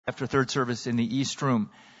after third service in the East Room.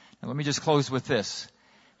 Now, let me just close with this.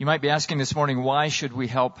 You might be asking this morning, why should we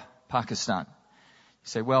help Pakistan? You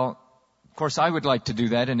say, well, of course I would like to do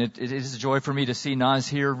that, and it is a joy for me to see Naz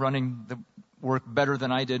here running the work better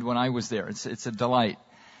than I did when I was there. It's a delight.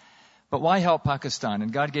 But why help Pakistan?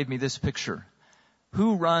 And God gave me this picture.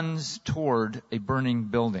 Who runs toward a burning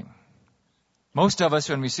building? Most of us,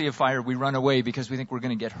 when we see a fire, we run away because we think we're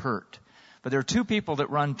going to get hurt. But there are two people that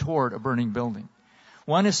run toward a burning building.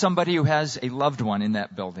 One is somebody who has a loved one in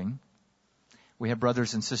that building. We have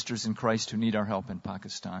brothers and sisters in Christ who need our help in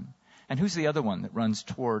Pakistan. And who's the other one that runs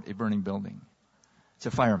toward a burning building? It's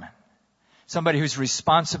a fireman. Somebody whose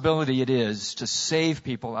responsibility it is to save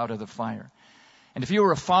people out of the fire. And if you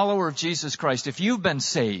are a follower of Jesus Christ, if you've been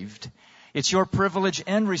saved, it's your privilege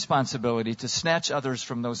and responsibility to snatch others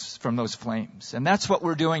from those flames. And that's what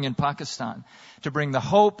we're doing in Pakistan, to bring the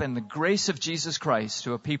hope and the grace of Jesus Christ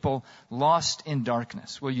to a people lost in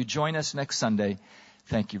darkness. Will you join us next Sunday?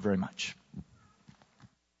 Thank you very much.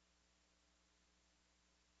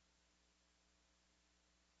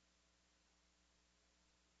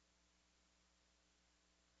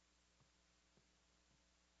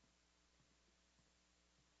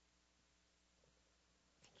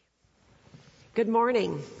 Good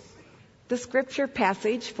morning. The scripture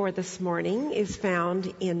passage for this morning is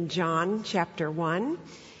found in John chapter 1.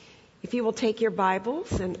 If you will take your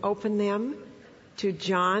Bibles and open them to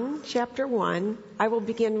John chapter 1, I will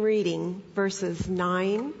begin reading verses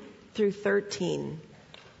 9 through 13.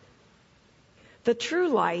 The true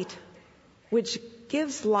light, which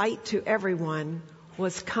gives light to everyone,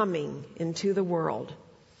 was coming into the world.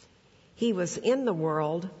 He was in the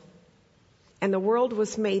world, and the world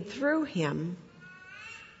was made through him,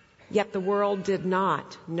 yet the world did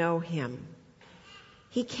not know him.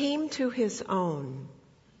 He came to his own,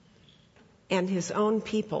 and his own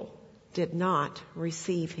people did not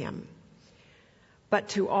receive him. But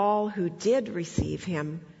to all who did receive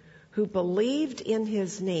him, who believed in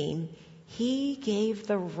his name, he gave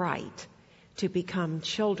the right to become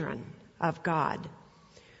children of God,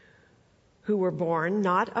 who were born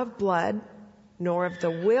not of blood, nor of the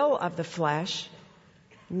will of the flesh,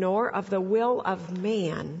 nor of the will of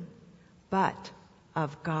man, but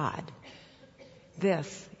of God.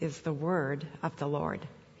 This is the word of the Lord.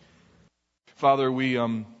 Father, we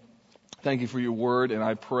thank you for your word, and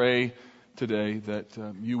I pray today that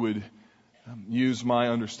you would use my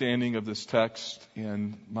understanding of this text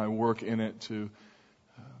and my work in it to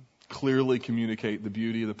clearly communicate the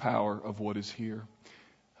beauty, the power of what is here.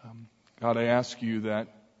 God, I ask you that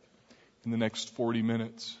in the next 40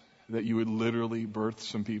 minutes, that you would literally birth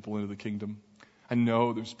some people into the kingdom. I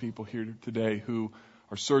know there's people here today who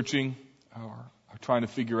are searching, are trying to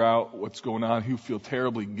figure out what's going on, who feel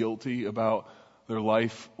terribly guilty about their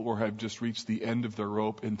life or have just reached the end of their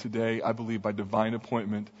rope. And today, I believe by divine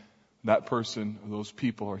appointment, that person or those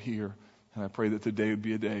people are here. And I pray that today would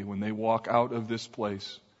be a day when they walk out of this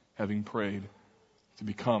place having prayed to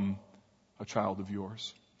become a child of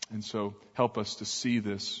yours. And so help us to see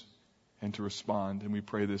this and to respond. And we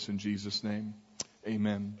pray this in Jesus' name.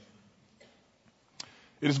 Amen.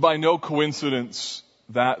 It is by no coincidence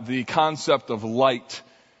that the concept of light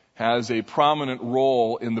has a prominent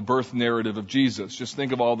role in the birth narrative of Jesus. Just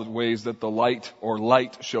think of all the ways that the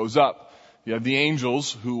light shows up. You have the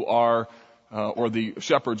angels who are, or the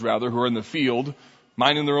shepherds rather, who are in the field,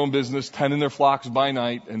 minding their own business, tending their flocks by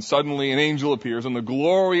night, and suddenly an angel appears, and the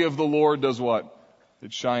glory of the Lord does what?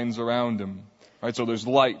 It shines around him. Right, so there's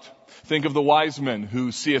light. Think of the wise men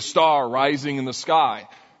who see a star rising in the sky,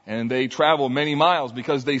 and they travel many miles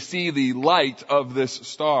because they see the light of this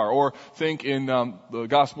star. Or think in the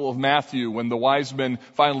Gospel of Matthew, when the wise men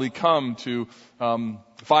finally come to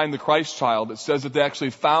find the Christ child, it says that they actually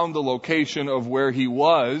found the location of where he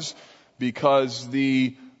was because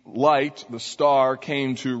the light, the star,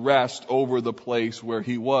 came to rest over the place where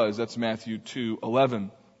he was. That's Matthew 2:11.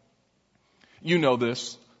 You know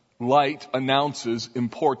this. Light announces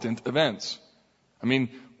important events. I mean,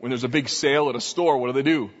 when there's a big sale at a store, what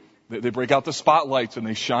do? They break out the spotlights and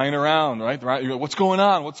they shine around, right? You go, what's going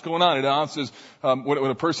on? What's going on? It announces,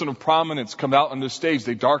 when a person of prominence comes out on the stage,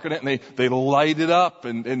 they darken it and they light it up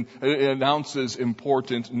and it announces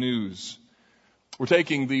important news. We're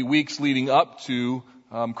taking the weeks leading up to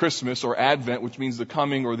Christmas or Advent, which means the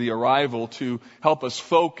coming or the arrival, to help us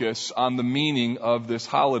focus on the meaning of this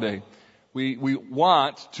holiday. We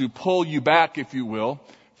want to pull you back, if you will,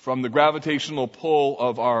 from the gravitational pull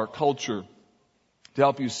of our culture to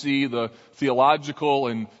help you see the theological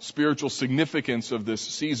and spiritual significance of this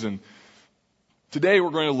season. Today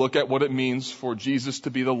we're going to look at what it means for Jesus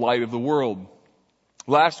to be the light of the world.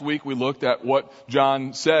 Last week we looked at what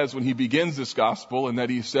John says when he begins this gospel, and that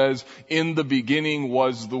he says, "In the beginning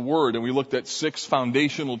was the Word." And we looked at 6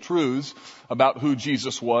 foundational truths about who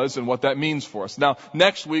Jesus was and what that means for us. Now,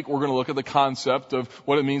 next week we're going to look at the concept of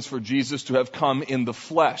what it means for Jesus to have come in the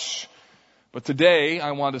flesh. But today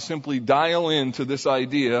I want to simply dial into this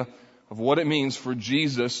idea of what it means for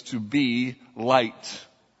Jesus to be light.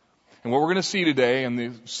 And what we're going to see today, and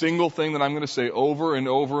the single thing that I'm going to say over and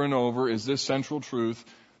over and over, is this central truth,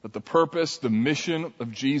 that the purpose, the mission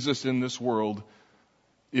of Jesus in this world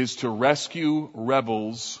is to rescue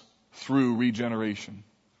rebels through regeneration.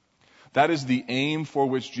 That is the aim for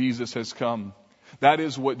which Jesus has come. That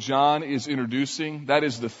is what John is introducing. That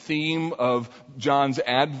is the theme of John's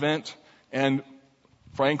advent. And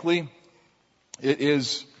frankly, it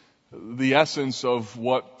is the essence of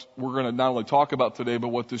what we're going to not only talk about today, but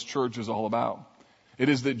what this church is all about. It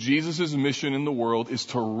is that Jesus' mission in the world is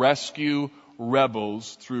to rescue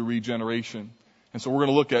rebels through regeneration. And so we're going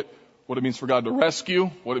to look at what it means for God to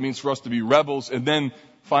rescue, what it means for us to be rebels, and then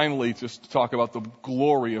finally just to talk about the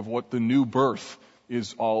glory of what the new birth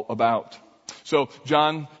is all about. So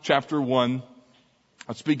John chapter 1,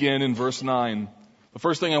 let's begin in verse 9. The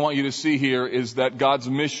first thing I want you to see here is that God's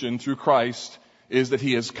mission through Christ is that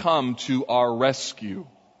he has come to our rescue.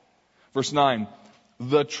 Verse 9,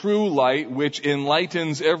 "The true light which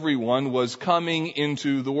enlightens everyone was coming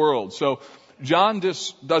into the world." So John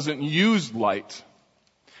just doesn't use light.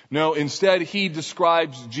 No, instead he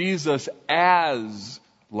describes Jesus as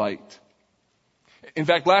light. In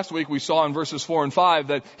fact, last week we saw in verses 4 and 5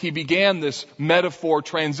 that he began this metaphor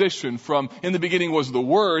transition from "in the beginning was the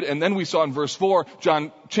Word," and then we saw in verse 4,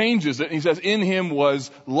 John changes it and he says, "In him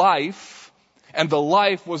was life, and the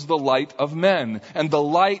life was the light of men. And the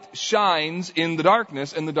light shines in the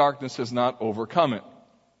darkness, and the darkness has not overcome it."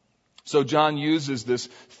 So John uses this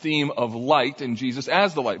theme of light and Jesus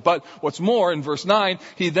as the light. But what's more, in verse 9,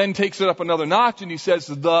 he then takes it up another notch and he says,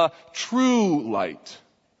 "the true light."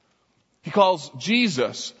 He calls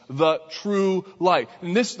Jesus the true light.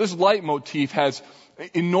 And this light motif has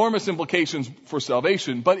enormous implications for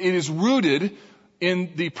salvation, but it is rooted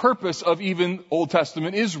in the purpose of even Old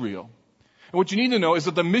Testament Israel. And what you need to know is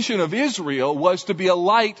that the mission of Israel was to be a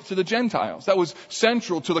light to the Gentiles. That was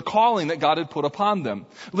central to the calling that God had put upon them.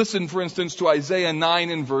 Listen, for instance, to Isaiah 9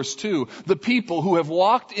 and verse 2. "The people who have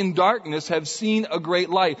walked in darkness have seen a great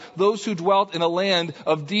light. Those who dwelt in a land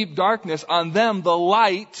of deep darkness, on them the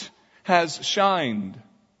light has shined."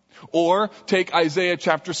 Or take Isaiah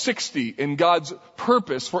chapter 60 in God's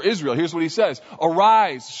purpose for Israel. Here's what he says.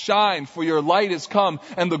 "Arise, shine, for your light is come,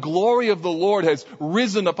 and the glory of the Lord has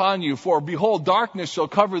risen upon you. For behold, darkness shall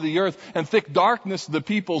cover the earth, and thick darkness the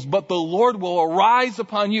peoples. But the Lord will arise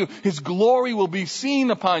upon you. His glory will be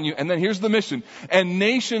seen upon you." And then here's the mission. "And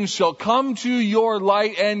nations shall come to your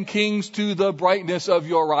light, and kings to the brightness of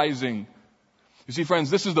your rising." You see,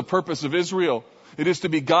 friends, this is the purpose of Israel. It is to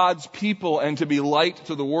be God's people and to be light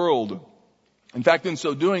to the world. In fact, in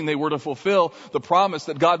so doing, they were to fulfill the promise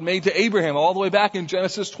that God made to Abraham all the way back in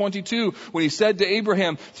Genesis 22, when he said to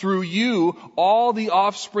Abraham, through your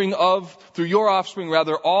offspring,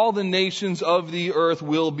 all the nations of the earth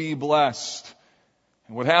will be blessed.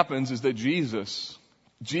 And what happens is that Jesus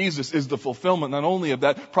is the fulfillment not only of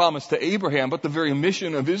that promise to Abraham, but the very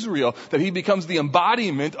mission of Israel, that he becomes the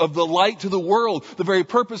embodiment of the light to the world, the very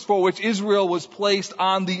purpose for which Israel was placed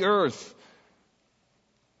on the earth,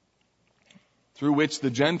 through which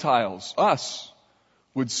the Gentiles, us,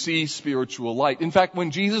 would see spiritual light. In fact,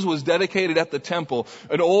 when Jesus was dedicated at the temple,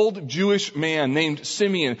 an old Jewish man named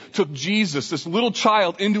Simeon took Jesus, this little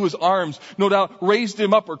child, into his arms, no doubt raised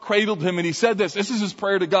him up or cradled him, and he said this is his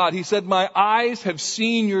prayer to God. He said, "My eyes have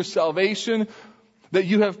seen your salvation, that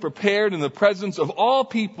you have prepared in the presence of all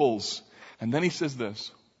peoples." And then he says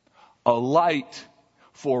this, "A light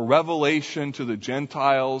for revelation to the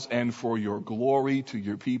Gentiles and for your glory to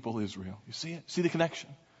your people Israel." You see it? See the connection?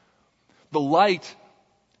 The light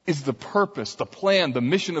is the purpose, the plan, the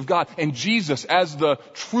mission of God. And Jesus, as the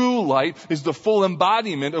true light, is the full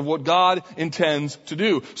embodiment of what God intends to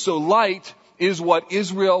do. So light is what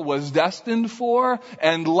Israel was destined for,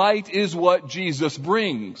 and light is what Jesus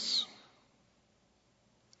brings.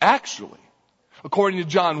 Actually, according to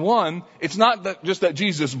John 1, it's not just that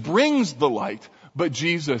Jesus brings the light, but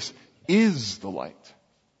Jesus is the light.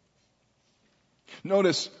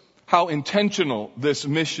 Notice how intentional this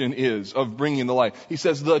mission is of bringing the light. He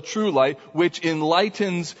says, "The true light, which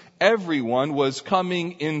enlightens everyone, was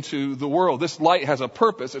coming into the world." This light has a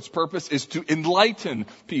purpose. Its purpose is to enlighten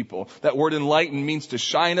people. That word enlighten means to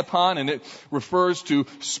shine upon, and it refers to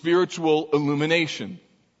spiritual illumination.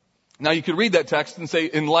 Now you could read that text and say,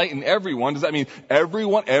 enlighten everyone. Does that mean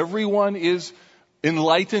everyone is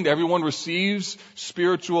enlightened? Everyone receives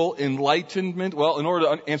spiritual enlightenment? Well, in order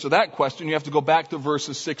to answer that question, you have to go back to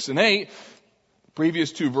verses 6 and 8,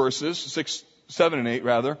 previous two verses, 6, 7 and 8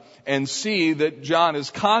 rather, and see that John is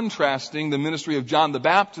contrasting the ministry of John the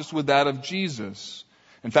Baptist with that of Jesus.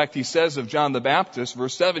 In fact, he says of John the Baptist,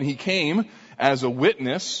 verse 7, he came as a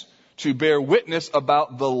witness to bear witness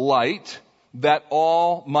about the light, that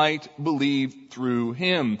all might believe through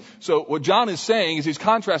him. So what John is saying is he's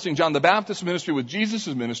contrasting John the Baptist's ministry with Jesus'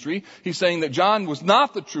 ministry. He's saying that John was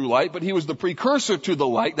not the true light, but he was the precursor to the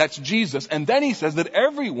light. That's Jesus. And then he says that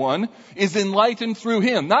everyone is enlightened through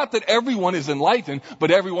him. Not that everyone is enlightened,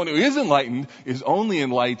 but everyone who is enlightened is only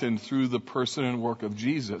enlightened through the person and work of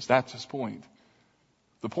Jesus. That's his point.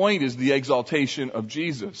 The point is the exaltation of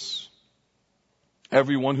Jesus.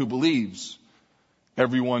 Everyone who believes,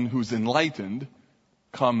 everyone who's enlightened,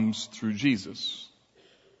 comes through Jesus.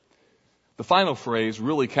 The final phrase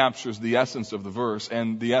really captures the essence of the verse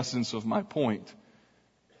and the essence of my point.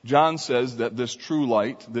 John says that this true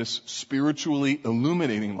light, this spiritually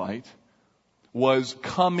illuminating light, was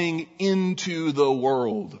coming into the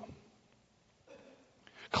world.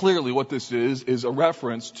 Clearly what this is a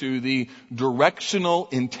reference to the directional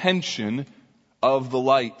intention of the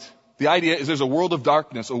light. The idea is there's a world of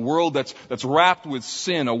darkness, a world that's wrapped with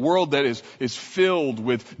sin, a world that is filled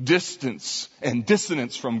with distance and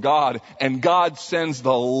dissonance from God, and God sends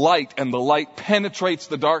the light, and the light penetrates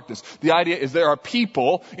the darkness. The idea is there are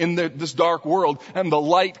people in this dark world, and the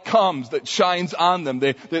light comes that shines on them.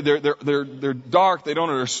 They're dark, they don't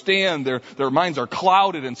understand, their minds are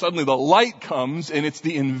clouded, and suddenly the light comes, and it's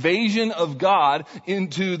the invasion of God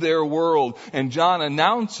into their world. And John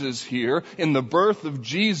announces here in the birth of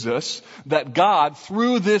Jesus that God,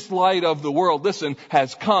 through this light of the world, listen,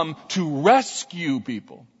 has come to rescue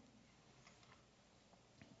people.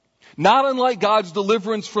 Not unlike God's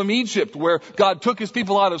deliverance from Egypt, where God took his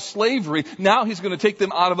people out of slavery, now he's going to take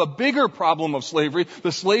them out of a bigger problem of slavery,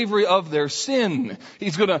 the slavery of their sin.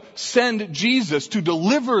 He's going to send Jesus to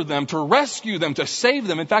deliver them, to rescue them, to save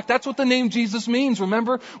them. In fact, that's what the name Jesus means.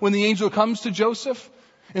 Remember when the angel comes to Joseph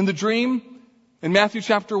in the dream? In Matthew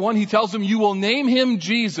chapter 1, he tells him, you will name him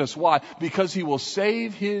Jesus. Why? Because he will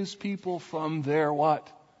save his people from their what?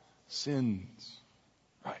 Sins.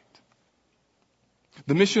 Right.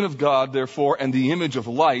 The mission of God, therefore, and the image of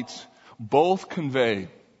light both convey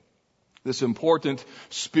this important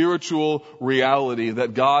spiritual reality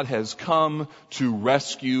that God has come to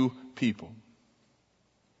rescue people.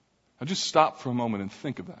 Now just stop for a moment and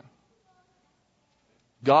think of that.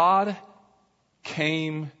 God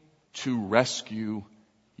came to rescue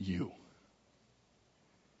you.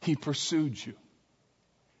 He pursued you.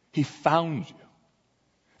 He found you.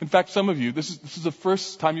 In fact, some of you, this is the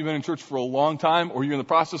first time you've been in church for a long time, or you're in the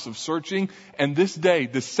process of searching, and this day,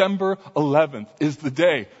 December 11th, is the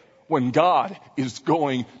day when God is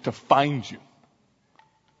going to find you.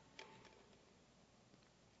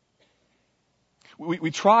 We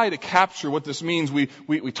try to capture what this means. We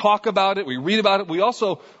talk about it, we read about it,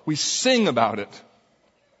 we sing about it.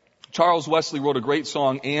 Charles Wesley wrote a great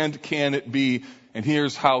song, And Can It Be? And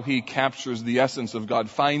here's how he captures the essence of God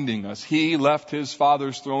finding us. He left his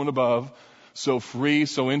Father's throne above, so free,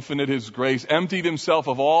 so infinite his grace, emptied himself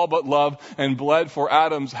of all but love, and bled for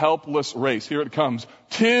Adam's helpless race. Here it comes.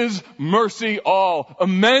 'Tis mercy all,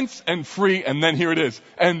 immense and free. And then here it is.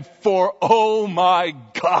 And for, oh my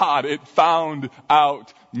God, it found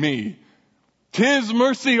out me. 'Tis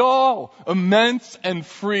mercy all, immense and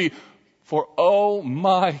free. For, oh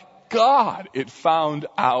my God, it found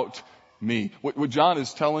out me. What John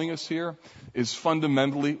is telling us here is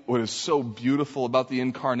fundamentally what is so beautiful about the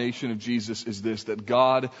incarnation of Jesus is this, that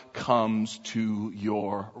God comes to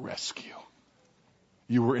your rescue.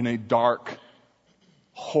 You were in a dark,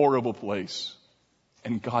 horrible place,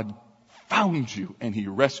 and God found you and he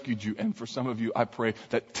rescued you. And for some of you, I pray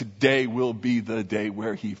that today will be the day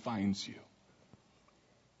where he finds you.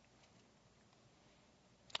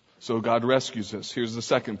 So God rescues us. Here's the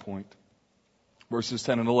second point. Verses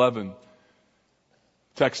 10 and 11.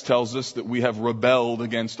 Text tells us that we have rebelled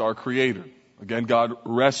against our Creator. Again, God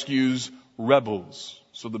rescues rebels.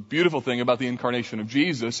 So the beautiful thing about the incarnation of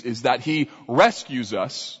Jesus is that he rescues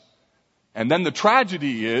us. And then the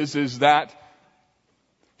tragedy is that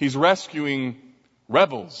he's rescuing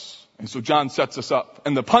rebels. And so John sets us up.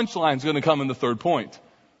 And the punchline is going to come in the third point.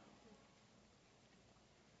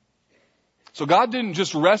 So God didn't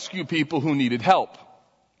just rescue people who needed help.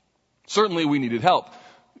 Certainly we needed help.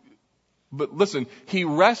 But listen, he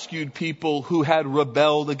rescued people who had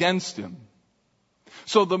rebelled against him.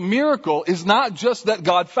 So the miracle is not just that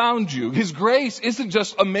God found you. His grace isn't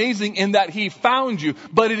just amazing in that He found you,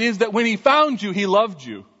 but it is that when He found you, He loved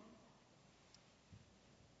you.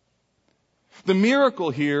 The miracle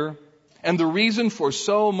here, and the reason for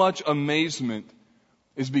so much amazement,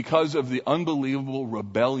 is because of the unbelievable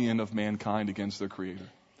rebellion of mankind against their Creator.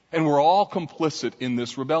 And we're all complicit in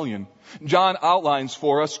this rebellion. John outlines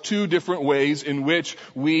for us two different ways in which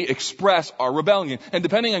we express our rebellion. And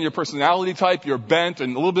depending on your personality type, your bent,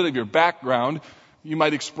 and a little bit of your background, you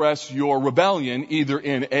might express your rebellion either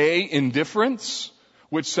in A, indifference,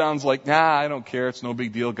 which sounds like, I don't care, it's no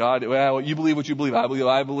big deal, God. Well, you believe what you believe, I believe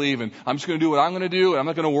what I believe, and I'm just going to do what I'm going to do, and I'm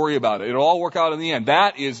not going to worry about it. It'll all work out in the end.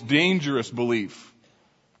 That is dangerous belief.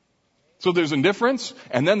 So there's indifference,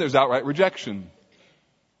 and then there's outright rejection.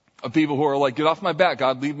 Of people who are like, get off my back,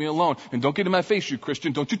 God, leave me alone. And don't get in my face, you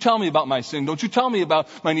Christian. Don't you tell me about my sin. Don't you tell me about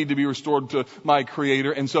my need to be restored to my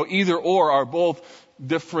Creator. And so either or are both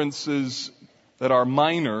differences that are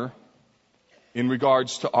minor in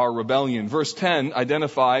regards to our rebellion. Verse 10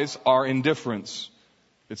 identifies our indifference.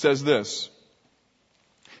 It says this: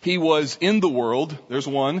 He was in the world, there's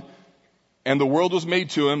one, and the world was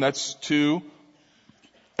made to Him, that's 2.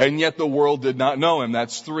 And yet the world did not know Him.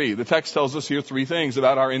 That's 3. The text tells us here 3 things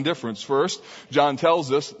about our indifference. First, John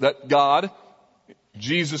tells us that God,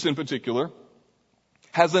 Jesus in particular,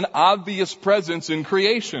 has an obvious presence in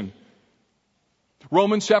creation.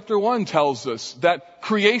 Romans chapter 1 tells us that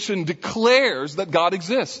creation declares that God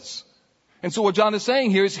exists. And so what John is saying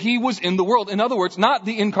here is He was in the world. In other words, not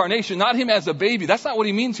the incarnation, not Him as a baby. That's not what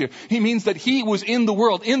He means here. He means that He was in the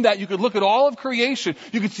world. In that you could look at all of creation,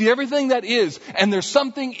 you could see everything that is, and there's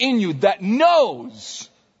something in you that knows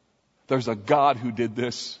there's a God who did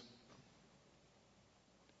this.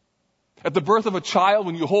 At the birth of a child,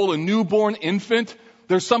 when you hold a newborn infant,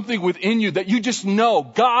 there's something within you that you just know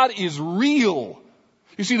God is real.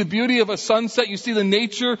 You see the beauty of a sunset, you see the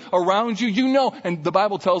nature around you, you know. And the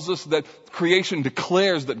Bible tells us that creation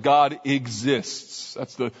declares that God exists.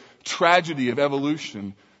 That's the tragedy of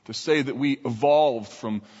evolution, to say that we evolved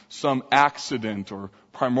from some accident or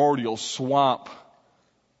primordial swamp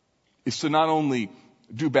is to not only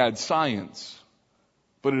do bad science,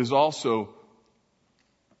 but it is also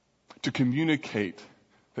to communicate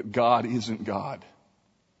that God isn't God.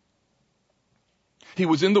 He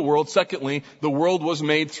was in the world. Secondly, the world was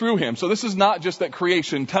made through Him. So this is not just that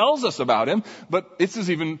creation tells us about Him, but this is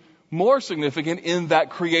even more significant in that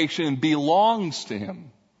creation belongs to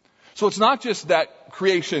Him. So it's not just that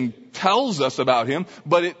creation tells us about Him,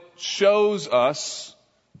 but it shows us,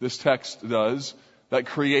 this text does, that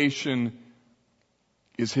creation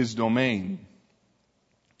is His domain.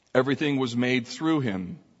 Everything was made through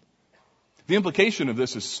Him. The implication of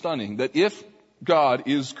this is stunning, that if God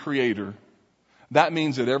is Creator, that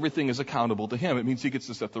means that everything is accountable to Him. It means He gets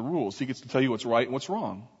to set the rules. He gets to tell you what's right and what's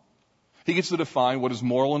wrong. He gets to define what is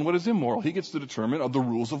moral and what is immoral. He gets to determine the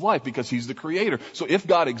rules of life because He's the Creator. So if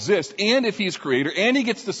God exists and if He's Creator and He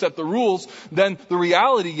gets to set the rules, then the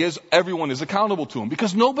reality is everyone is accountable to Him.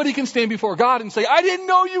 Because nobody can stand before God and say, I didn't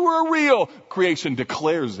know you were real. Creation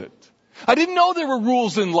declares it. I didn't know there were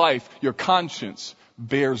rules in life. Your conscience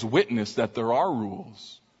bears witness that there are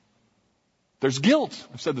rules. There's guilt.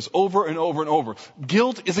 I've said this over and over and over.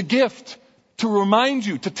 Guilt is a gift to remind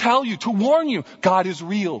you, to tell you, to warn you, God is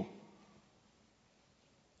real.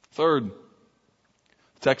 Third,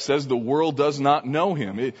 the text says the world does not know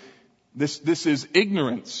Him. This is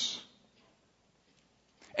ignorance.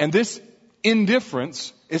 And this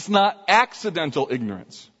indifference is not accidental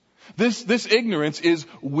ignorance. This ignorance is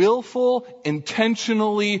willful,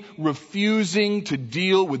 intentionally refusing to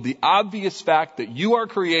deal with the obvious fact that you are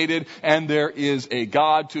created and there is a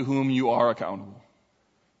God to whom you are accountable.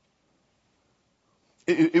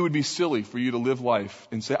 It would be silly for you to live life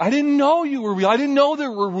and say, I didn't know you were real. I didn't know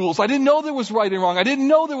there were rules. I didn't know there was right and wrong. I didn't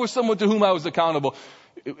know there was someone to whom I was accountable.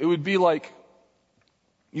 It would be like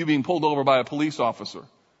you being pulled over by a police officer.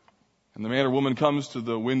 And the man or woman comes to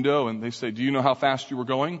the window and they say, do you know how fast you were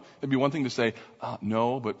going? It'd be one thing to say,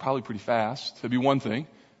 no, but probably pretty fast. It'd be one thing.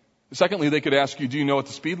 Secondly, they could ask you, do you know what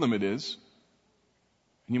the speed limit is?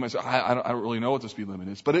 And you might say, I don't really know what the speed limit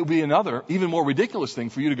is. But it would be another, even more ridiculous thing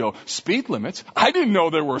for you to go, speed limits? I didn't know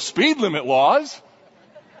there were speed limit laws.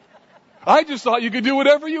 I just thought you could do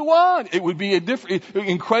whatever you want. It would be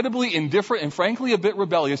incredibly indifferent and frankly a bit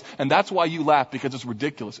rebellious. And that's why you laugh, because it's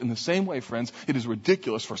ridiculous. In the same way, friends, it is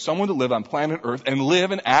ridiculous for someone to live on planet Earth and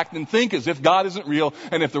live and act and think as if God isn't real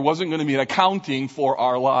and if there wasn't going to be an accounting for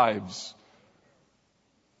our lives.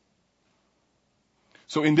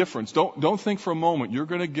 So indifference. Don't think for a moment you're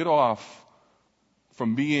going to get off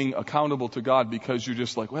from being accountable to God because you're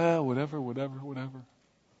just like, well, whatever.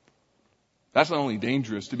 That's not only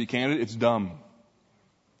dangerous, to be candid, it's dumb.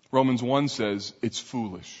 Romans 1 says it's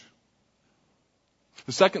foolish.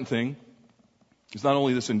 The second thing is not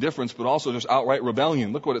only this indifference, but also just outright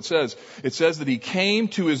rebellion. Look what it says. It says that he came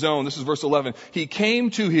to his own. This is verse 11. He came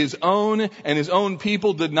to his own, and his own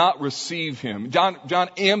people did not receive him. John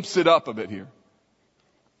amps it up a bit here.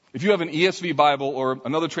 If you have an ESV Bible or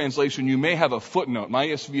another translation, you may have a footnote. My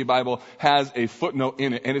ESV Bible has a footnote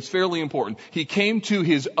in it, and it's fairly important. He came to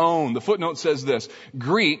his own. The footnote says this,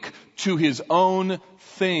 Greek, to his own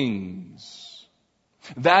things.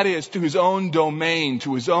 That is, to his own domain,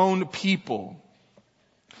 to his own people.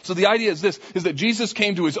 So the idea is this, is that Jesus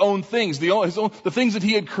came to his own things, the things that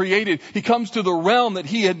he had created. He comes to the realm that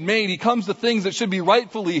he had made. He comes to things that should be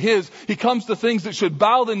rightfully his. He comes to things that should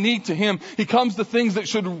bow the knee to him. He comes to things that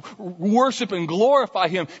should worship and glorify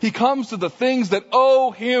him. He comes to the things that owe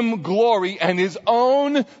him glory, and his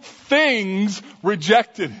own things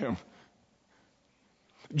rejected him.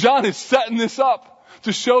 John is setting this up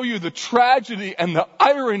to show you the tragedy and the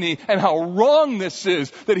irony and how wrong this is.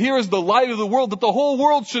 That here is the light of the world that the whole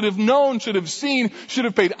world should have known, should have seen, should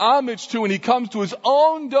have paid homage to, and he comes to his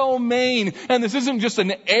own domain. And this isn't just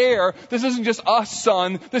an heir. This isn't just a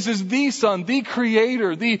son. This is the Son, the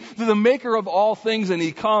Creator, the maker of all things, and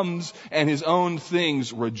he comes and his own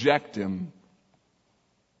things reject him.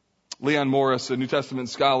 Leon Morris, a New Testament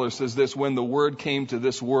scholar, says this, when the Word came to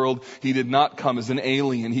this world, he did not come as an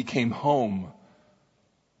alien. He came home.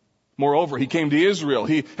 Moreover, he came to Israel.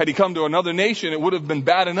 Had he come to another nation, it would have been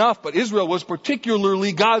bad enough, but Israel was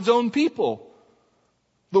particularly God's own people.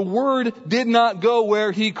 The Word did not go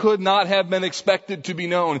where he could not have been expected to be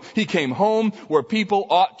known. He came home where people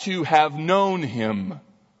ought to have known him.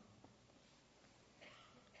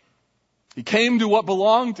 He came to what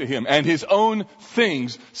belonged to him, and his own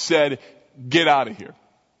things said, get out of here.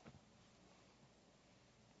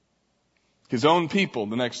 His own people,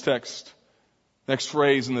 the next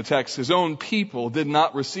phrase in the text, his own people did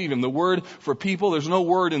not receive him. The word for people, there's no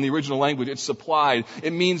word in the original language. It's supplied.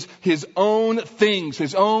 It means his own things,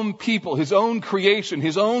 his own people, his own creation,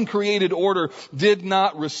 his own created order did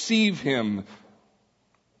not receive him.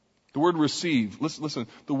 The word receive, listen,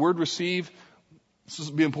 the word receive, this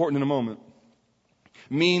will be important in a moment,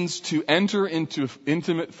 means to enter into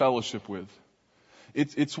intimate fellowship with.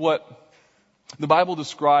 It's what the Bible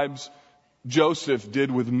describes Joseph did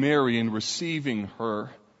with Mary in receiving her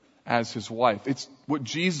as his wife. It's what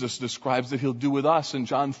Jesus describes that he'll do with us in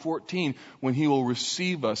John 14 when he will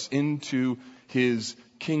receive us into his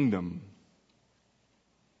kingdom.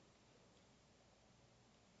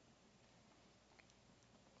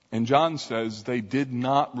 And John says they did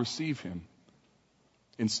not receive him.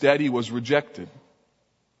 Instead, he was rejected.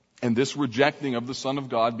 And this rejecting of the Son of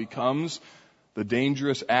God becomes the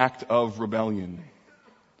dangerous act of rebellion.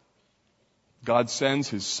 God sends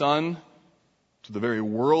his Son to the very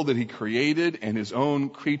world that he created, and his own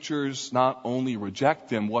creatures not only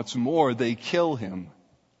reject him, what's more, they kill him.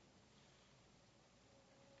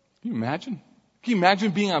 Can you imagine? Can you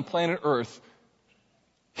imagine being on planet Earth,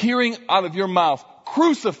 hearing out of your mouth,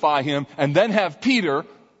 crucify him, and then have Peter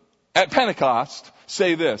at Pentecost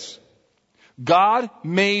say this, God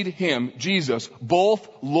made him, Jesus, both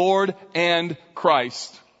Lord and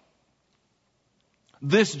Christ.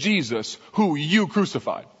 This Jesus who you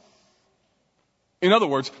crucified. In other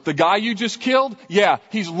words, the guy you just killed, yeah,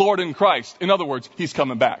 he's Lord in Christ. In other words, he's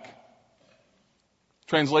coming back.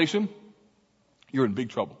 Translation, you're in big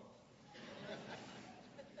trouble.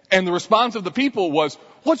 And the response of the people was,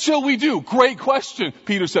 what shall we do? Great question.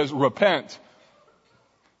 Peter says, repent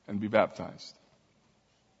and be baptized.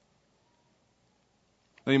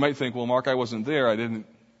 Now you might think, well, Mark, I wasn't there. I didn't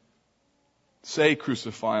say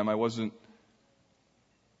crucify him. I wasn't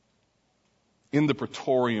in the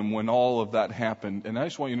praetorium when all of that happened. And I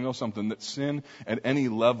just want you to know something, that sin at any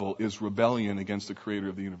level is rebellion against the creator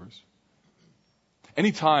of the universe.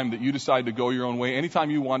 Anytime that you decide to go your own way, anytime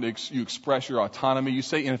you want to you express your autonomy, you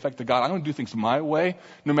say in effect to God, I'm going to do things my way,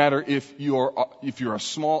 no matter if you're a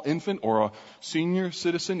small infant or a senior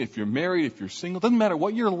citizen, if you're married, if you're single, doesn't matter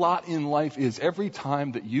what your lot in life is, every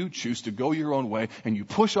time that you choose to go your own way and you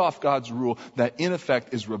push off God's rule, that in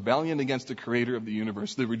effect is rebellion against the creator of the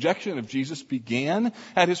universe. The rejection of Jesus began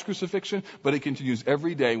at his crucifixion, but it continues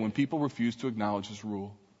every day when people refuse to acknowledge his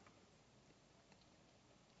rule.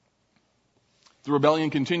 The rebellion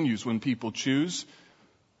continues when people choose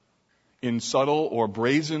in subtle or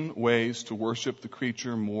brazen ways to worship the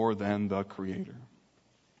creature more than the Creator.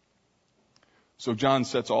 So John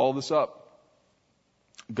sets all this up.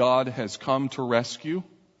 God has come to rescue.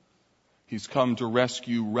 He's come to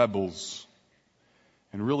rescue rebels.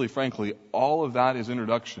 And really, frankly, all of that is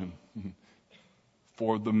introduction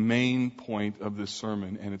for the main point of this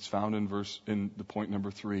sermon, and it's found in the point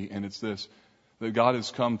number 3, and it's this: that God has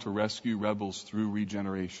come to rescue rebels through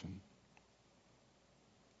regeneration.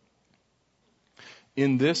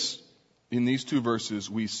 In these 2 verses,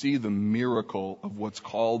 we see the miracle of what's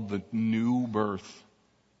called the new birth.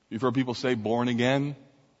 You've heard people say born again,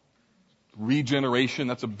 regeneration.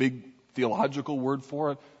 That's a big theological word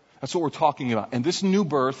for it. That's what we're talking about. And this new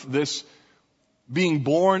birth, this being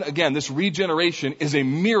born again, this regeneration is a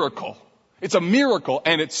miracle. It's a miracle,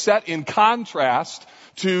 and it's set in contrast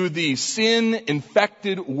to the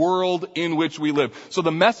sin-infected world in which we live. So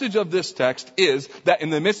the message of this text is that in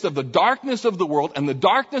the midst of the darkness of the world and the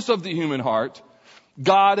darkness of the human heart,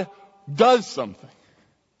 God does something.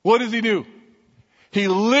 What does He do? He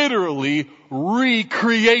literally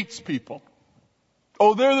recreates people.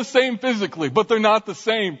 Oh, they're the same physically, but they're not the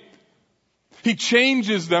same. He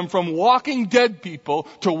changes them from walking dead people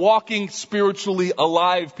to walking spiritually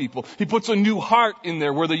alive people. He puts a new heart in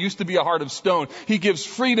there where there used to be a heart of stone. He gives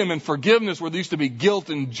freedom and forgiveness where there used to be guilt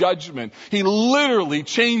and judgment. He literally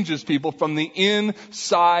changes people from the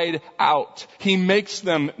inside out. He makes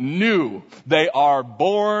them new. They are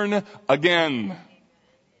born again.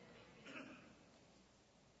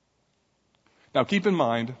 Now keep in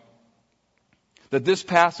mind that this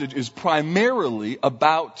passage is primarily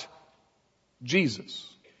about Jesus.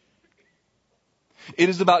 It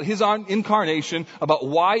is about His incarnation, about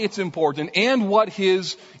why it's important, and what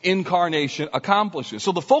His incarnation accomplishes.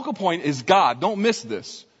 So the focal point is God. Don't miss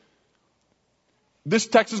this. This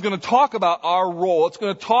text is going to talk about our role. It's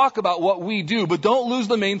going to talk about what we do, but don't lose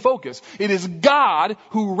the main focus. It is God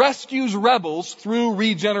who rescues rebels through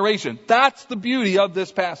regeneration. That's the beauty of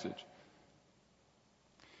this passage.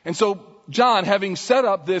 And so John, having set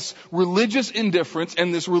up this religious indifference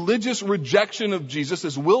and this religious rejection of Jesus,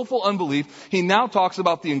 this willful unbelief, he now talks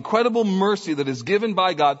about the incredible mercy that is given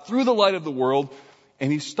by God through the light of the world,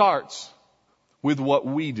 and he starts with what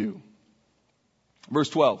we do. Verse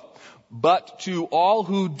 12, but to all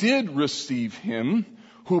who did receive Him,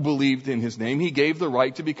 who believed in His name, He gave the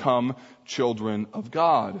right to become children of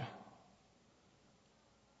God.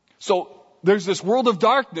 So, there's this world of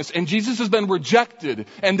darkness, and Jesus has been rejected,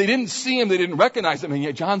 and they didn't see Him, they didn't recognize Him, and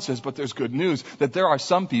yet John says, but there's good news, that there are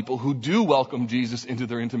some people who do welcome Jesus into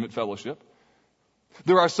their intimate fellowship.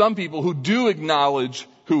 There are some people who do acknowledge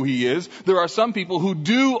who He is. There are some people who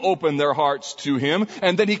do open their hearts to Him,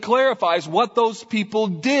 and then He clarifies what those people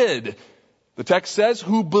did. The text says,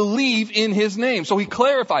 who believe in His name. So He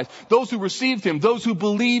clarifies those who received Him, those who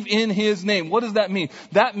believe in His name. What does that mean?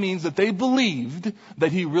 That means that they believed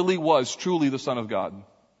that He really was truly the Son of God.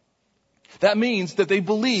 That means that they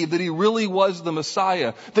believed that He really was the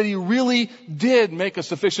Messiah, that He really did make a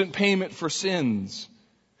sufficient payment for sins.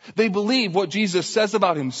 They believe what Jesus says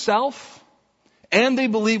about Himself, and they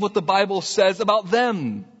believe what the Bible says about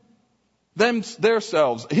them.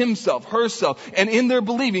 Themselves, himself, herself. And in their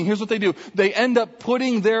believing, here's what they do. They end up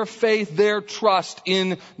putting their faith, their trust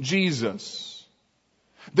in Jesus.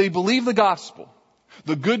 They believe the gospel,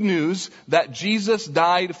 the good news that Jesus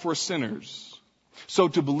died for sinners. So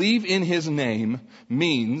to believe in His name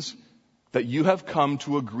means that you have come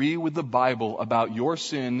to agree with the Bible about your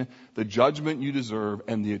sin, the judgment you deserve,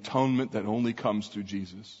 and the atonement that only comes through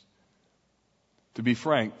Jesus. To be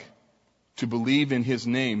frank, to believe in His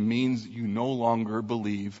name means you no longer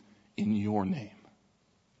believe in your name,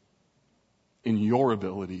 in your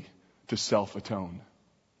ability to self-atone,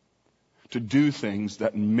 to do things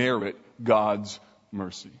that merit God's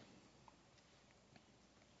mercy.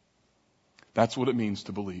 That's what it means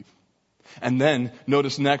to believe. And then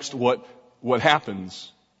notice next what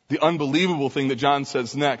happens. The unbelievable thing that John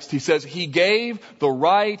says next. He says, He gave the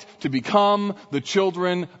right to become the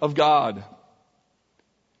children of God.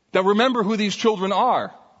 Now remember who these children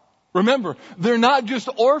are. Remember, they're not just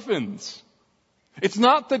orphans. It's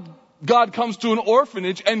not that God comes to an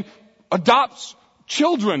orphanage and adopts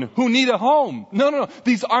children who need a home. No.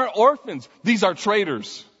 These aren't orphans. These are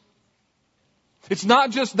traitors. It's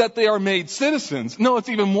not just that they are made citizens. No, it's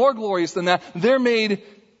even more glorious than that. They're made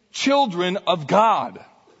children of God.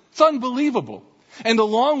 It's unbelievable. And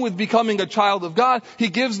along with becoming a child of God, He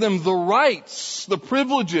gives them the rights, the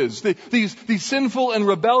privileges. These sinful and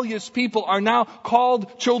rebellious people are now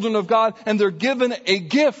called children of God, and they're given a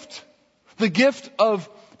gift. The gift of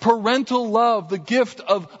parental love, the gift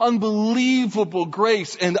of unbelievable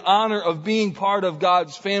grace and honor of being part of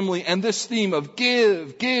God's family. And this theme of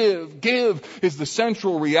give is the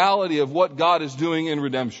central reality of what God is doing in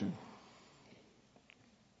redemption.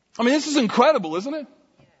 I mean, this is incredible, isn't it?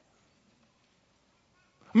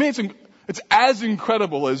 I mean, it's as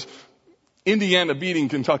incredible as Indiana beating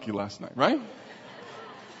Kentucky last night, right?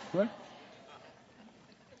 Right?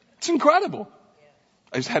 It's incredible.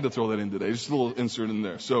 I just had to throw that in today. Just a little insert in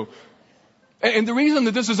there. So, and the reason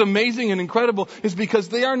that this is amazing and incredible is because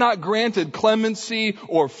they are not granted clemency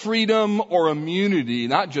or freedom or immunity.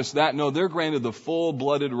 Not just that. No, they're granted the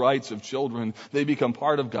full-blooded rights of children. They become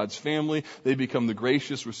part of God's family. They become the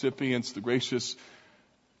gracious recipients, the gracious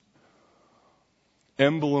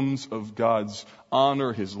emblems of God's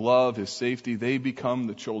honor, His love, His safety. They become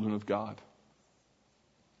the children of God.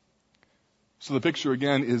 So the picture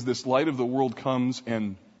again is this light of the world comes,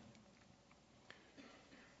 and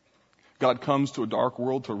God comes to a dark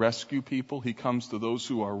world to rescue people. He comes to those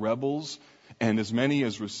who are rebels, and as many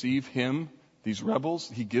as receive Him, these rebels,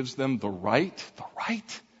 He gives them the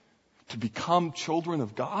right to become children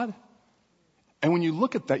of God. And when you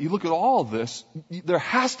look at that, you look at all this, there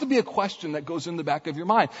has to be a question that goes in the back of your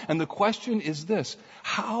mind. And the question is this: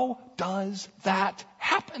 how does that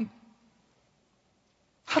happen?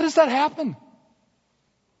 How does that happen?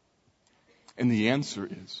 And the answer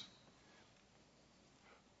is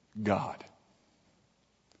God.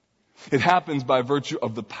 It happens by virtue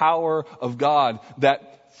of the power of God,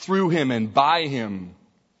 that through Him and by Him.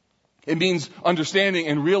 It means understanding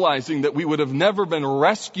and realizing that we would have never been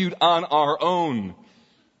rescued on our own.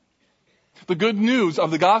 The good news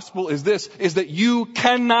of the gospel is this, is that you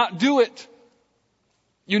cannot do it.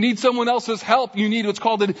 You need someone else's help. You need what's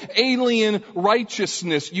called an alien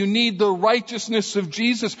righteousness. You need the righteousness of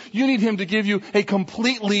Jesus. You need Him to give you a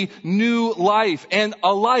completely new life, and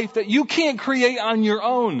a life that you can't create on your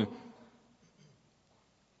own.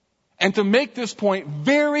 And to make this point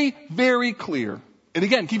very, very clear, and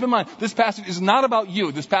again, keep in mind, this passage is not about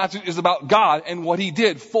you. This passage is about God and what He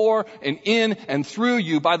did for and in and through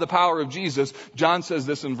you by the power of Jesus. John says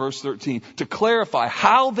this in verse 13. To clarify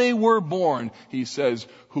how they were born, he says,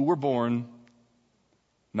 who were born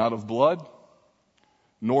not of blood,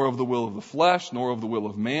 nor of the will of the flesh, nor of the will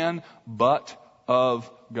of man, but of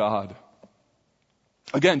God.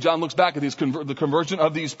 Again, John looks back at the conversion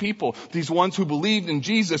of these people, these ones who believed in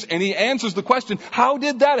Jesus, and he answers the question, how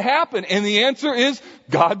did that happen? And the answer is,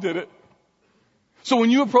 God did it. So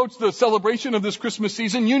when you approach the celebration of this Christmas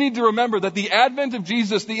season, you need to remember that the advent of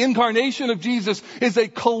Jesus, the incarnation of Jesus, is a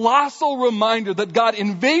colossal reminder that God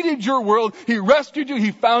invaded your world, He rescued you,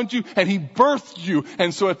 He found you, and He birthed you.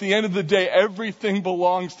 And so at the end of the day, everything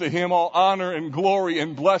belongs to Him, all honor and glory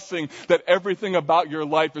and blessing, that everything about your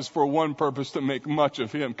life is for one purpose, to make much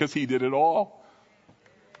of Him, because He did it all.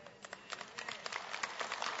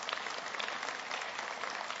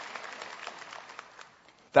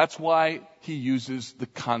 That's why he uses the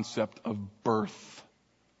concept of birth,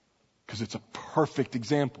 because it's a perfect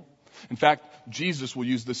example. In fact, Jesus will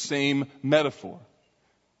use the same metaphor.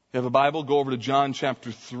 You have a Bible? Go over to John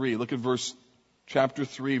chapter 3. Look at chapter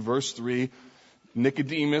 3, verse 3.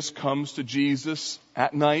 Nicodemus comes to Jesus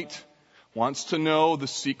at night, wants to know the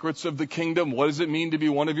secrets of the kingdom. What does it mean to be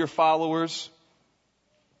one of your followers?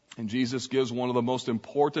 And Jesus gives one of the most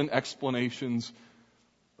important explanations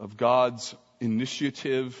of God's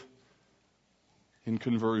initiative in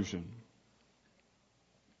conversion.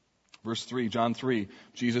 Verse 3, John 3,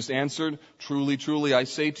 Jesus answered, truly, truly, I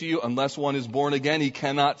say to you, unless one is born again, he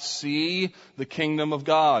cannot see the kingdom of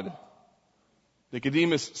God.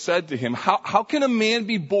 Nicodemus said to him, how can a man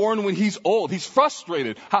be born when he's old? He's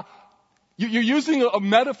frustrated. You're using a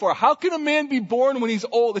metaphor. How can a man be born when he's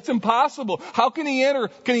old? It's impossible. How can he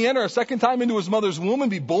enter a second time into his mother's womb and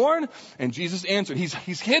be born? And Jesus answered.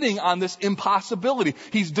 He's hitting on this impossibility.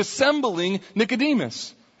 He's dissembling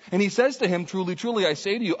Nicodemus. And he says to him, truly, truly, I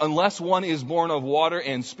say to you, unless one is born of water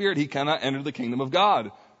and spirit, he cannot enter the kingdom of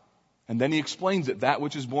God. And then he explains it. That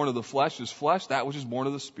which is born of the flesh is flesh. That which is born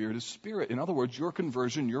of the spirit is spirit. In other words, your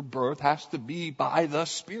conversion, your birth has to be by the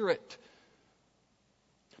Spirit.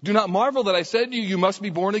 Do not marvel that I said to you, you must be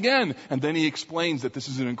born again. And then he explains that this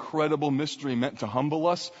is an incredible mystery meant to humble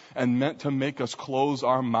us and meant to make us close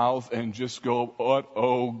our mouth and just go,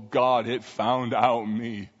 oh God, it found out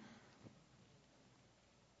me.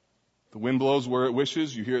 The wind blows where it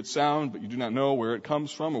wishes, you hear its sound, but you do not know where it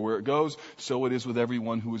comes from or where it goes. So it is with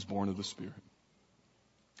everyone who is born of the Spirit.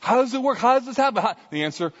 How does it work? How does this happen? The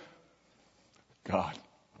answer, God.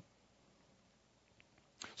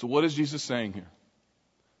 So what is Jesus saying here?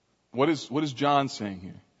 What is John saying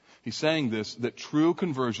here? He's saying this, that true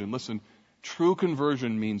conversion, listen, true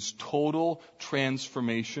conversion means total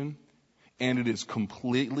transformation, and it is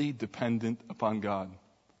completely dependent upon God.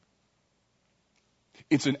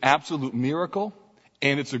 It's an absolute miracle,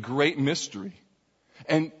 and it's a great mystery.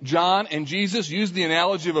 And John and Jesus used the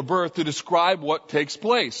analogy of a birth to describe what takes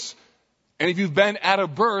place. And if you've been at a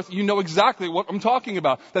birth, you know exactly what I'm talking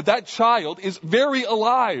about. That child is very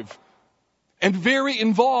alive and very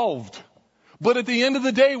involved. But at the end of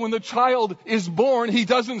the day, when the child is born, he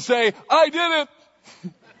doesn't say, I did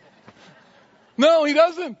it. No, he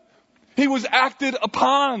doesn't. He was acted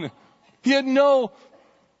upon. He had no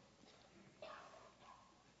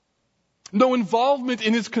involvement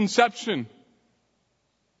in his conception.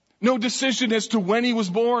 No decision as to when he was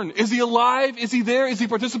born. Is he alive? Is he there? Is he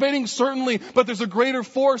participating? Certainly. But there's a greater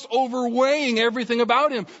force overweighing everything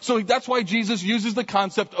about him. So that's why Jesus uses the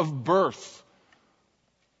concept of birth.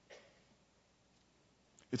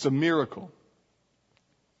 It's a miracle.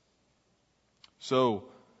 So,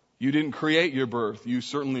 you didn't create your birth. You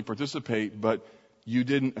certainly participate, but you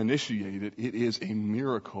didn't initiate it. It is a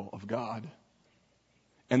miracle of God.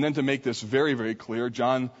 And then to make this very, very clear,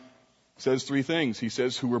 John says three things. He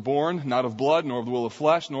says, who were born not of blood, nor of the will of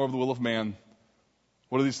flesh, nor of the will of man.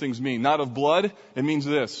 What do these things mean? Not of blood, it means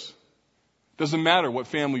this. Doesn't matter what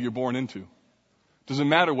family you're born into. Doesn't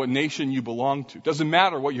matter what nation you belong to. Doesn't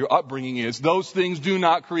matter what your upbringing is. Those things do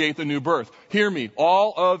not create the new birth. Hear me,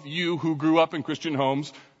 all of you who grew up in Christian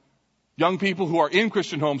homes, young people who are in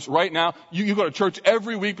Christian homes right now, you go to church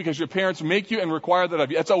every week because your parents make you and require that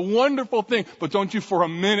of you. It's a wonderful thing, but don't you for a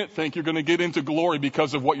minute think you're going to get into glory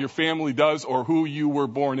because of what your family does or who you were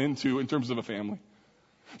born into in terms of a family.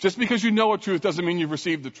 Just because you know a truth doesn't mean you've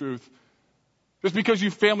received the truth. Just because your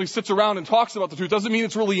family sits around and talks about the truth doesn't mean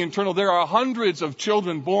it's really internal. There are hundreds of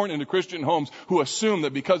children born into Christian homes who assume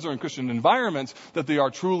that because they're in Christian environments that they are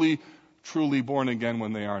truly, truly born again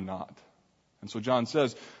when they are not. And so John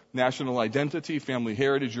says, national identity, family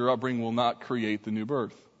heritage, your upbringing will not create the new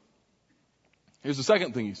birth. Here's the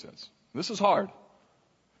second thing he says. This is hard.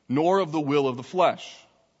 Nor of the will of the flesh.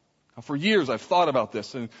 Now, for years I've thought about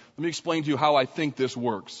this, and let me explain to you how I think this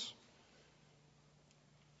works.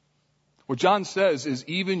 What John says is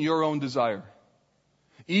even your own desire,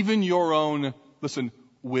 even your own,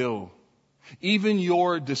 will, even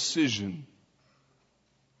your decision.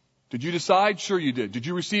 Did you decide? Sure you did. Did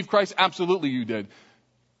you receive Christ? Absolutely you did.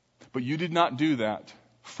 But you did not do that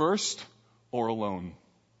first or alone.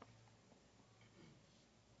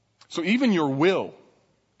 So even your will,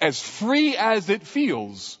 as free as it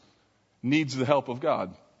feels, needs the help of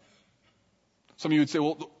God. Some of you would say,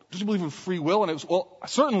 well, do you believe in free will? And well,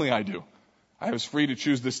 certainly I do. I was free to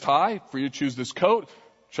choose this tie, free to choose this coat,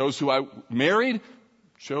 chose who I married,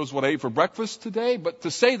 chose what I ate for breakfast today. But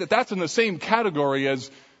to say that that's in the same category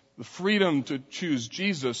as the freedom to choose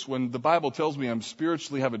Jesus when the Bible tells me I'm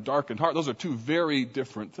spiritually have a darkened heart, those are two very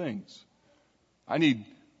different things. I need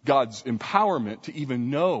God's empowerment to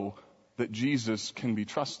even know that Jesus can be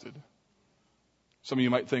trusted. Some of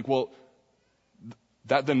you might think, well,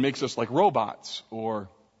 that then makes us like robots, or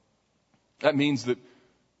that means that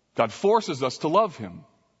God forces us to love Him.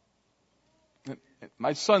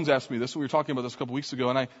 My sons asked me this, we were talking about this a couple weeks ago,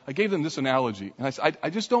 and I gave them this analogy. And I said, I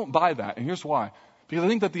just don't buy that, and here's why. Because I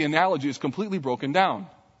think that the analogy is completely broken down.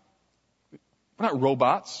 We're not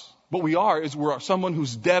robots. What we are is we're someone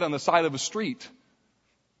who's dead on the side of a street.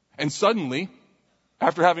 And suddenly,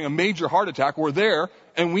 after having a major heart attack, we're there,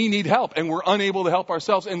 and we need help, and we're unable to help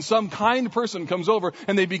ourselves. And some kind person comes over,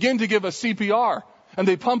 and they begin to give us CPR, and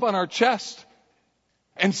they pump on our chest.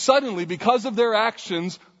 And suddenly, because of their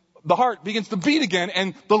actions, the heart begins to beat again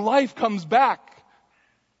and the life comes back.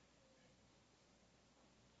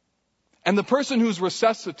 And the person who's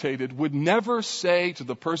resuscitated would never say to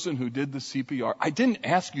the person who did the CPR, I didn't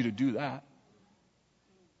ask you to do that.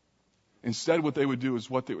 Instead, what they would do is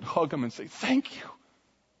they would hug them and say, thank you.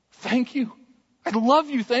 Thank you. I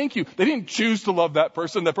love you. Thank you. They didn't choose to love that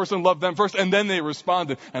person. That person loved them first, and then they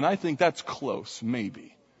responded. And I think that's close,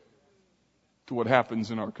 maybe, to what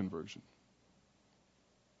happens in our conversion.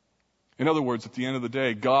 In other words, at the end of the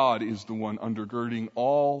day, God is the one undergirding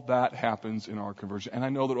all that happens in our conversion. And I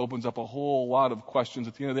know that opens up a whole lot of questions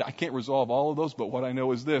at the end of the day. I can't resolve all of those, but what I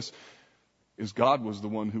know is this, is God was the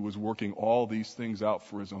one who was working all these things out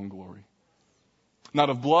for His own glory. Not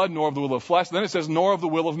of blood, nor of the will of flesh. Then it says, nor of the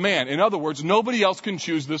will of man. In other words, nobody else can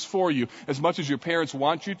choose this for you. As much as your parents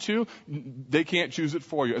want you to, they can't choose it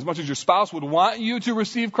for you. As much as your spouse would want you to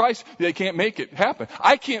receive Christ, they can't make it happen.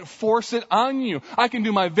 I can't force it on you. I can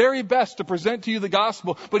do my very best to present to you the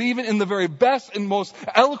gospel, but even in the very best and most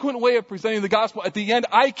eloquent way of presenting the gospel, at the end,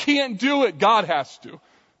 I can't do it. God has to.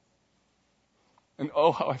 And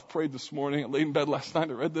oh, how I've prayed this morning. I laid in bed last night,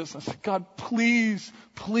 I read this, and I said, God, please,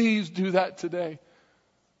 please do that today.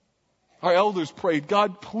 Our elders prayed,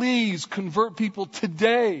 God, please convert people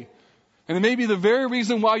today. And maybe the very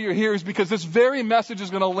reason why you're here is because this very message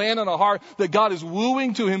is going to land on a heart that God is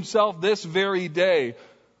wooing to himself this very day.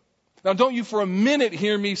 Now, don't you for a minute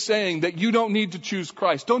hear me saying that you don't need to choose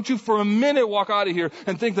Christ. Don't you for a minute walk out of here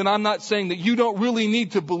and think that I'm not saying that you don't really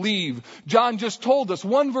need to believe. John just told us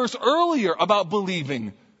one verse earlier about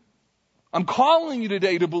believing. I'm calling you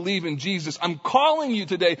today to believe in Jesus. I'm calling you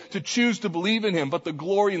today to choose to believe in him. But the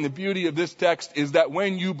glory and the beauty of this text is that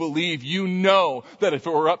when you believe, you know that if it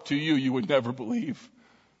were up to you, you would never believe.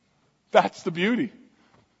 That's the beauty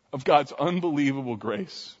of God's unbelievable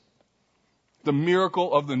grace. The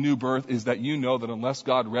miracle of the new birth is that you know that unless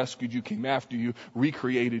God rescued you, came after you,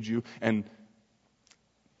 recreated you, and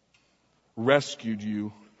rescued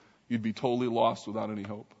you, you'd be totally lost without any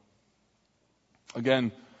hope.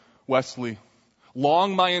 Again, Wesley,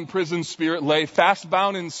 long my imprisoned spirit lay, fast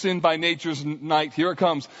bound in sin by nature's night. Here it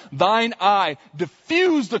comes. Thine eye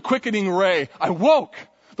diffused a quickening ray. I woke.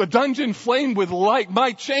 The dungeon flamed with light.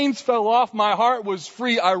 My chains fell off. My heart was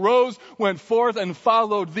free. I rose, went forth, and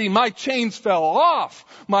followed thee. My chains fell off.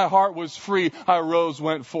 My heart was free. I rose,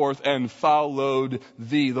 went forth, and followed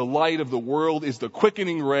thee. The light of the world is the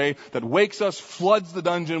quickening ray that wakes us, floods the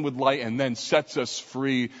dungeon with light, and then sets us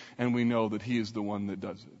free. And we know that he is the one that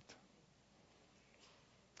does it.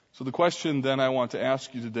 So the question then I want to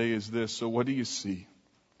ask you today is this. So what do you see?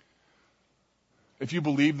 If you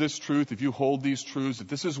believe this truth, if you hold these truths, if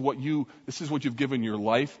this is what you've given your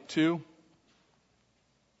life to,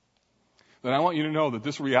 then I want you to know that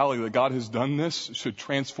this reality that God has done this should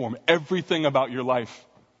transform everything about your life.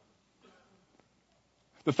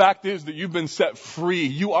 The fact is that you've been set free.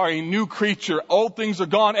 You are a new creature. Old things are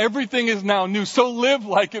gone. Everything is now new. So live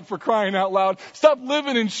like it, for crying out loud. Stop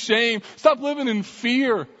living in shame. Stop living in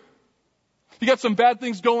fear. You got some bad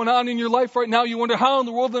things going on in your life right now. You wonder, how in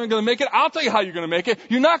the world am I going to make it? I'll tell you how you're going to make it.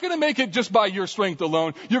 You're not going to make it just by your strength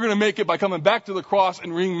alone. You're going to make it by coming back to the cross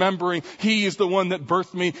and remembering he is the one that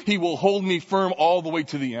birthed me. He will hold me firm all the way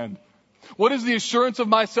to the end. What is the assurance of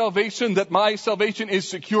my salvation? That my salvation is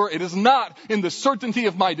secure. It is not in the certainty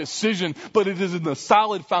of my decision, but it is in the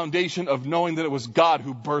solid foundation of knowing that it was God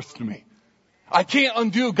who birthed me. I can't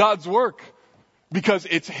undo God's work, because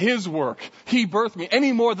it's his work. He birthed me.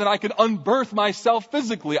 Any more than I could unbirth myself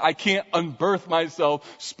physically, I can't unbirth myself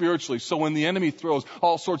spiritually. So when the enemy throws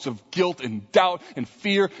all sorts of guilt and doubt and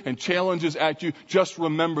fear and challenges at you, just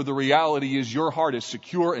remember the reality is your heart is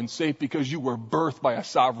secure and safe because you were birthed by a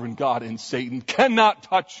sovereign God, and Satan cannot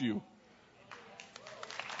touch you.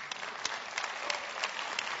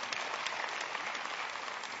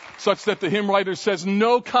 Such that the hymn writer says,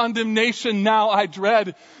 no condemnation now I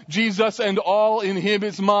dread. Jesus and all in him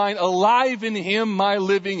is mine. Alive in him my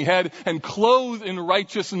living head, and clothed in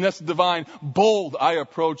righteousness divine. Bold I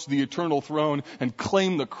approach the eternal throne and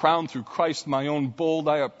claim the crown through Christ my own. Bold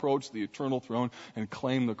I approach the eternal throne and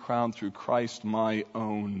claim the crown through Christ my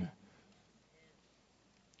own.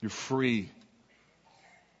 You're free.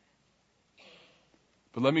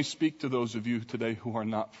 But let me speak to those of you today who are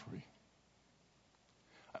not free.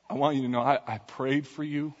 I want you to know, I prayed for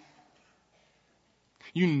you.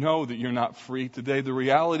 You know that you're not free today. The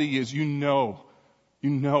reality is you know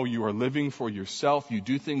you are living for yourself. You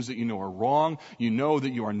do things that you know are wrong. You know that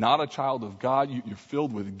you are not a child of God. You're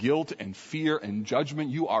filled with guilt and fear and judgment.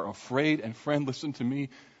 You are afraid. And friend, listen to me.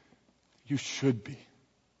 You should be.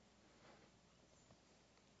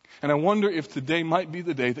 And I wonder if today might be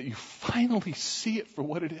the day that you finally see it for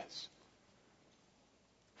what it is.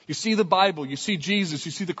 You see the Bible, you see Jesus,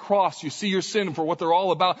 you see the cross, you see your sin for what they're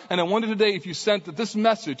all about. And I wonder today if you sense that this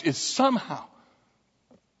message is somehow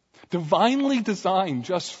divinely designed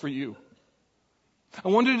just for you. I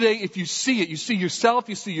wonder today if you see it. You see yourself,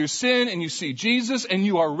 you see your sin, and you see Jesus, and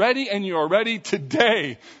you are ready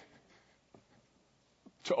today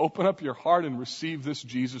to open up your heart and receive this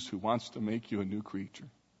Jesus who wants to make you a new creature.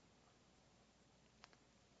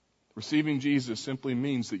 Receiving Jesus simply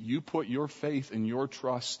means that you put your faith and your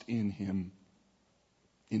trust in him,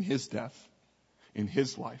 in his death, in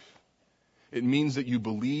his life. It means that you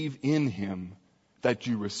believe in him, that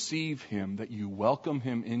you receive him, that you welcome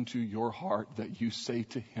him into your heart, that you say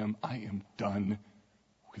to him, I am done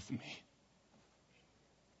with me.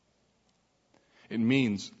 It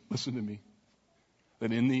means, listen to me,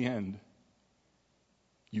 that in the end,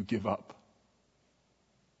 you give up.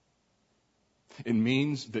 It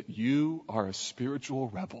means that you are a spiritual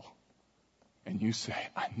rebel and you say,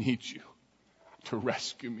 I need you to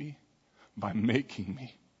rescue me by making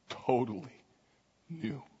me totally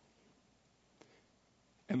new.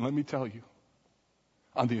 And let me tell you,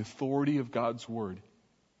 on the authority of God's word,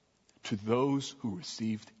 to those who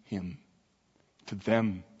received him, to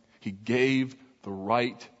them he gave the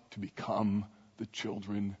right to become the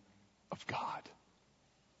children of God.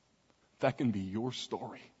 That can be your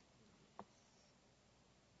story.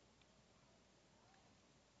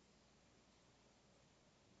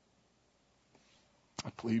 I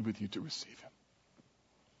plead with you to receive him.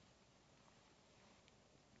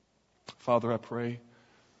 Father, I pray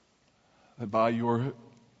that by your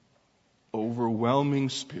overwhelming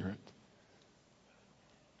Spirit,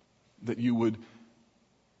 that you would,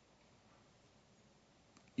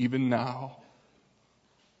 even now,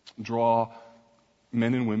 draw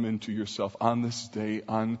men and women to yourself on this day,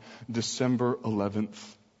 on December 11th,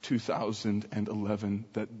 2011,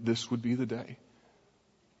 that this would be the day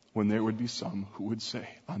when there would be some who would say,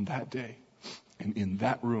 on that day, and in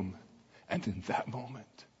that room, and in that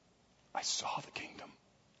moment, I saw the kingdom.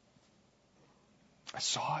 I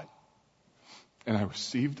saw it, and I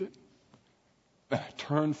received it, and I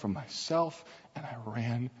turned from myself, and I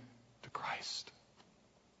ran to Christ.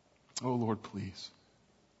 Oh, Lord, please,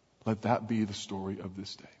 let that be the story of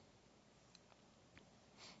this day.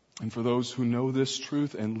 And for those who know this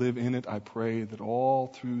truth and live in it, I pray that all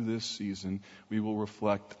through this season we will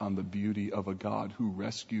reflect on the beauty of a God who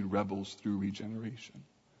rescued rebels through regeneration.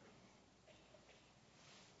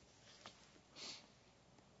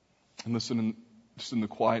 And listen, just in the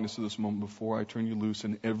quietness of this moment before I turn you loose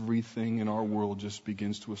and everything in our world just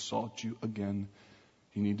begins to assault you again,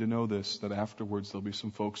 you need to know this, that afterwards there'll be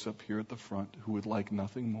some folks up here at the front who would like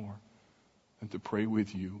nothing more than to pray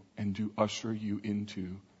with you and to usher you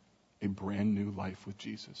into a brand new life with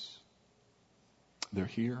Jesus. They're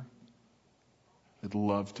here. They'd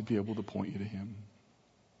love to be able to point you to him.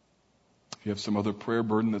 If you have some other prayer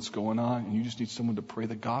burden that's going on and you just need someone to pray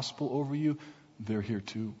the gospel over you, they're here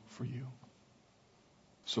too for you.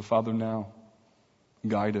 So Father, now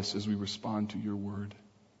guide us as we respond to your word.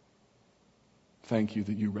 Thank you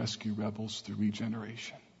that you rescue rebels through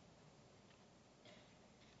regeneration.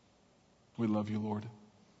 We love you, Lord.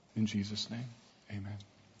 In Jesus' name, amen.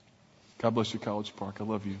 God bless you, College Park. I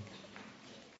love you.